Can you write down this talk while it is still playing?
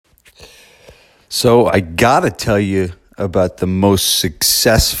So I gotta tell you about the most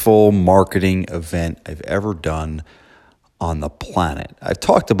successful marketing event I've ever done on the planet. I've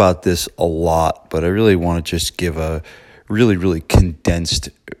talked about this a lot, but I really want to just give a really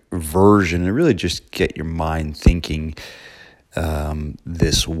condensed version and really just get your mind thinking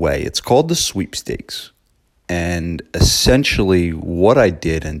this way. It's called the sweepstakes. And essentially what I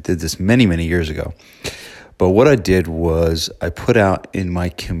did, and did this many years ago, but what I did was I put out in my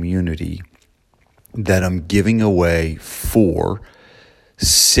community that I'm giving away 4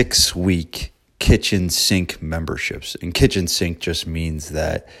 6-week kitchen sink memberships. And kitchen sink just means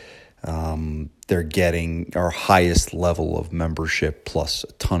that they're getting our highest level of membership plus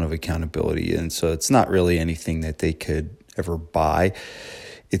a ton of accountability. And so it's not really anything that they could ever buy.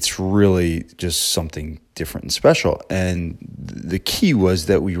 It's really just something different and special. And the key was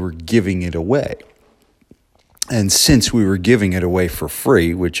that we were giving it away. And since we were giving it away for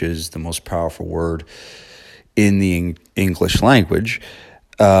free, which is the most powerful word in the English language,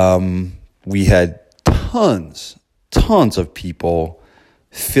 we had tons of people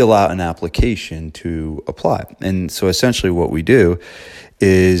fill out an application to apply. And so essentially what we do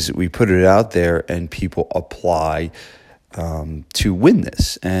is we put it out there and people apply to win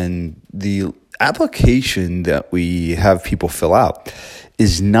this. And the application that we have people fill out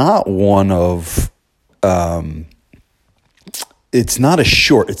is not one of it's not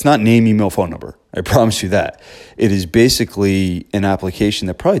name, email, phone number. I promise you that. It is basically an application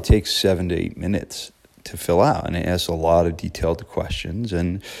that probably takes 7 to 8 minutes to fill out. And it asks a lot of detailed questions.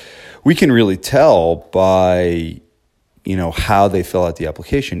 And we can really tell by, how they fill out the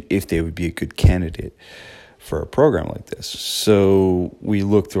application if they would be a good candidate for a program like this. So we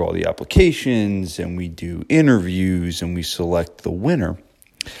look through all the applications and we do interviews and we select the winner.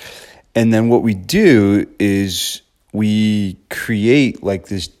 And then what we do is we create like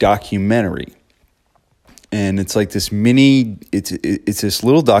this documentary. And it's like this it's this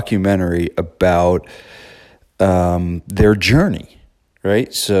little documentary about their journey,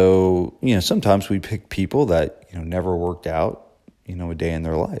 right? So, sometimes we pick people that, never worked out, a day in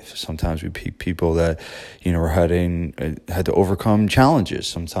their life. Sometimes we pick people that, had to overcome challenges.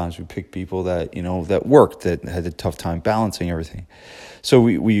 Sometimes we pick people that, that worked, that had a tough time balancing everything. So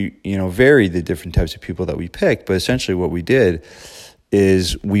we vary the different types of people that we pick. But essentially what we did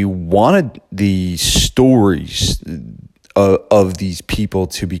is we wanted the stories of these people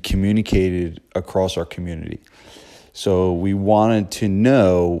to be communicated across our community. So we wanted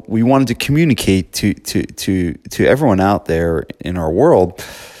to communicate to everyone out there in our world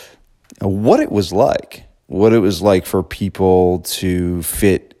what it was like for people to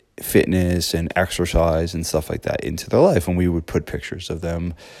fit fitness and exercise and stuff like that into their life. And we would put pictures of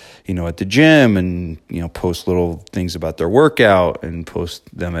them, at the gym and, post little things about their workout and post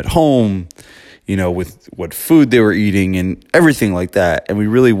them at home, with what food they were eating and everything like that. And we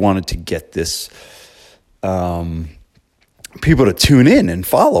really wanted to get this, people to tune in and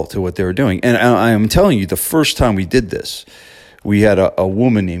follow to what they were doing. And I am telling you, the first time we did this, we had a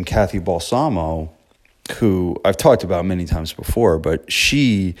woman named Kathy Balsamo, who I've talked about many times before, but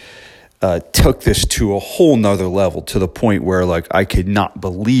she took this to a whole nother level, to the point where I could not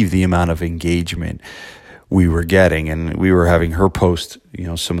believe the amount of engagement we were getting. And we were having her post,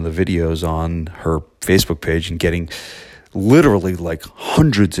 some of the videos on her Facebook page and getting literally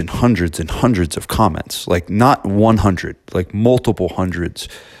hundreds and hundreds and hundreds of comments, not 100, multiple hundreds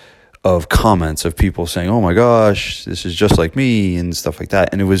of comments of people saying, "Oh my gosh, this is just like me," and stuff like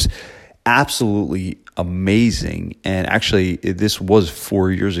that. And it was absolutely amazing. And actually, this was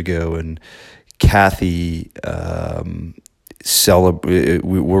 4 years ago, and Kathy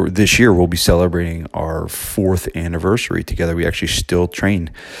this year we'll be celebrating our 4th anniversary together. We actually still train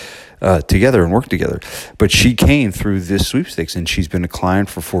together and work together. But she came through this sweepstakes, and she's been a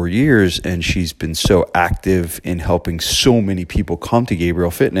client for 4 years, and she's been so active in helping so many people come to Gabriel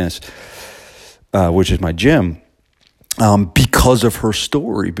Fitness, which is my gym. Because of her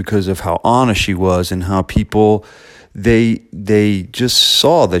story, because of how honest she was, and how people, they just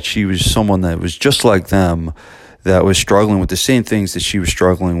saw that she was someone that was just like them, that was struggling with the same things that she was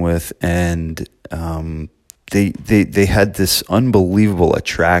struggling with, and they had this unbelievable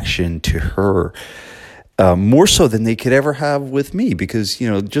attraction to her, more so than they could ever have with me, because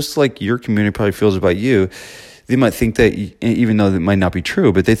just like your community probably feels about you. They might think that, even though that might not be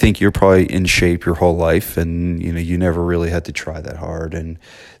true, but they think you're probably in shape your whole life, and you never really had to try that hard. And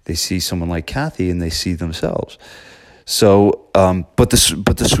they see someone like Kathy, and they see themselves. So, but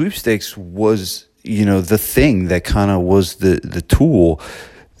the sweepstakes was, the thing that kind of was the tool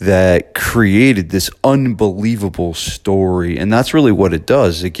that created this unbelievable story. And that's really what it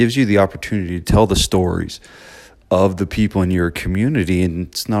does. It gives you the opportunity to tell the stories of the people in your community. And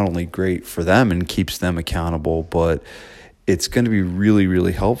it's not only great for them and keeps them accountable, but it's going to be really,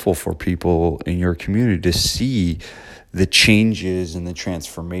 really helpful for people in your community to see the changes and the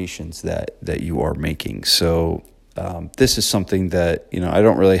transformations that you are making. So this is something that, I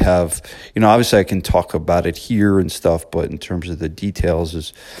don't really have, obviously I can talk about it here and stuff, but in terms of the details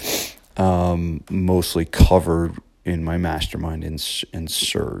is mostly covered in my mastermind in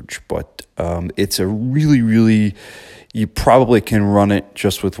Surge. But it's a really, really, you probably can run it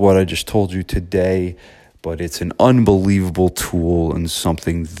just with what I just told you today, but it's an unbelievable tool and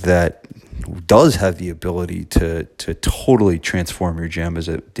something that does have the ability to totally transform your gym as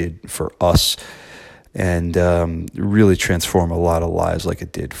it did for us, and really transform a lot of lives like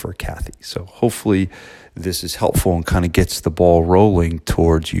it did for Kathy. So hopefully this is helpful and kind of gets the ball rolling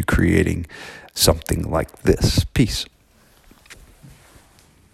towards you creating something like this. Peace.